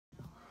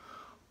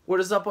What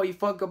is up, all you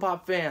Funko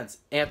Pop fans?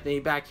 Anthony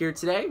back here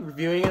today,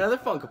 reviewing another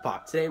Funko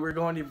Pop. Today we're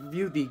going to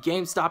review the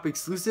GameStop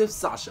exclusive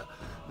Sasha.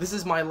 This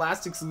is my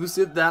last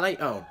exclusive that I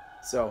own,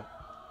 so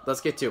let's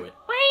get to it.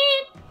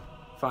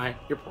 Fine,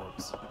 you're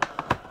porks.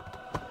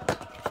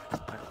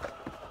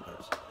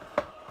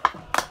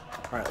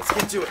 Alright, let's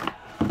get to it.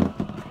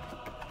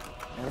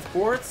 And of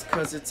course,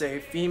 because it's a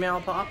female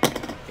pop,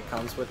 it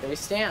comes with a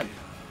stand.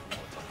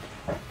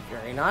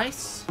 Very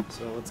nice,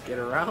 so let's get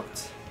her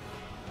out.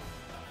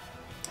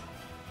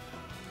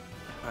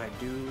 I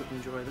do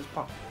enjoy this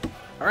pop.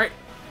 Alright,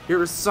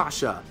 here is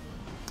Sasha,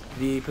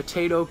 the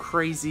potato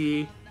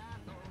crazy,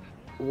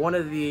 one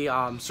of the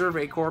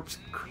Survey Corps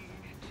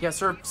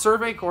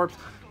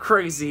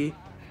crazy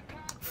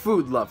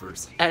food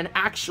lovers. And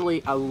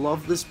actually, I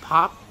love this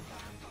pop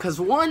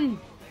because one,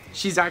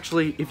 she's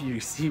actually, if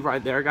you see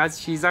right there, guys,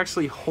 she's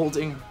actually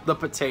holding the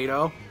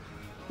potato,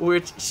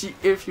 which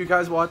if you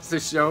guys watch the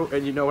show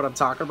and you know what I'm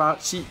talking about,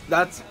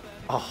 that's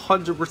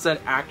 100%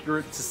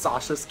 accurate to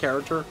Sasha's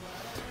character.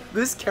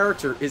 This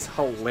character is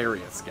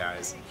hilarious,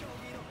 guys.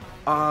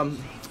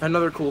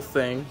 Another cool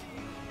thing.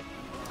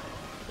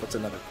 What's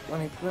another?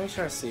 Let me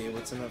try to see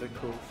what's another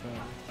cool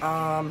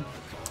thing.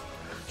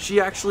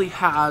 She actually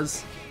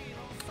has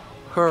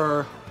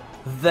her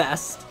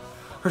vest,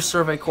 her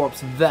Survey Corps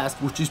vest,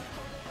 which is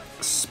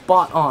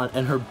spot on,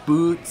 and her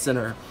boots and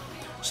her.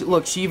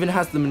 Look, she even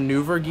has the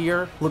maneuver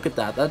gear. Look at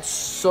that. That's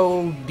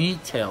so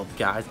detailed,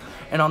 guys.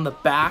 And on the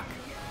back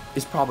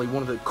is probably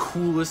one of the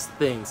coolest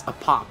things a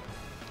pop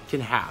can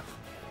have.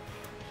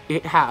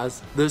 It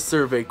has the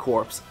Survey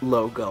Corps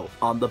logo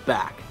on the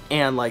back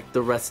and like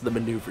the rest of the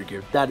maneuver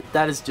gear.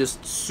 That is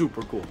just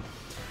super cool.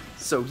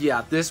 So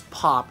yeah, this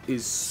pop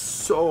is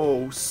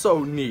so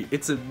neat.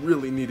 It's a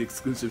really neat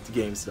exclusive to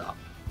GameStop.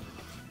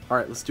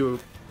 Alright, let's do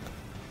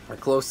a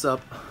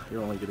close-up.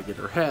 You're only gonna get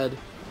her head.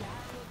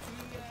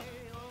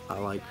 I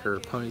like her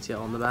ponytail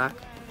on the back.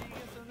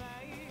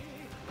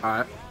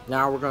 Alright,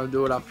 now we're gonna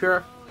do it up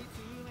here.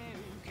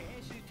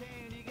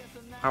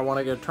 I want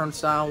to get a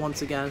turnstile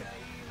once again,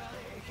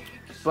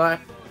 but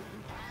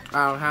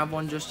I don't have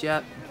one just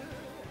yet,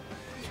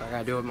 so I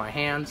gotta do it with my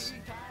hands,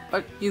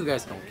 but you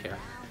guys don't care.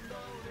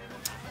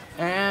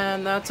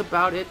 And that's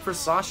about it for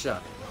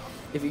Sasha.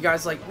 If you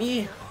guys like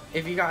me,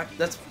 I don't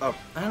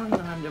know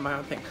how to do my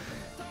own thing.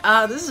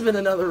 This has been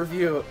another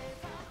review.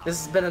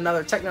 This has been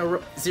another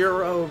Techno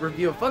Zero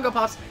review of Funko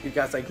Pops. If you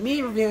guys like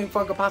me reviewing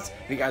Funko Pops,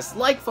 if you guys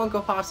like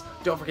Funko Pops,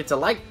 don't forget to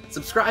like,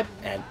 subscribe,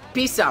 and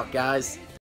peace out, guys.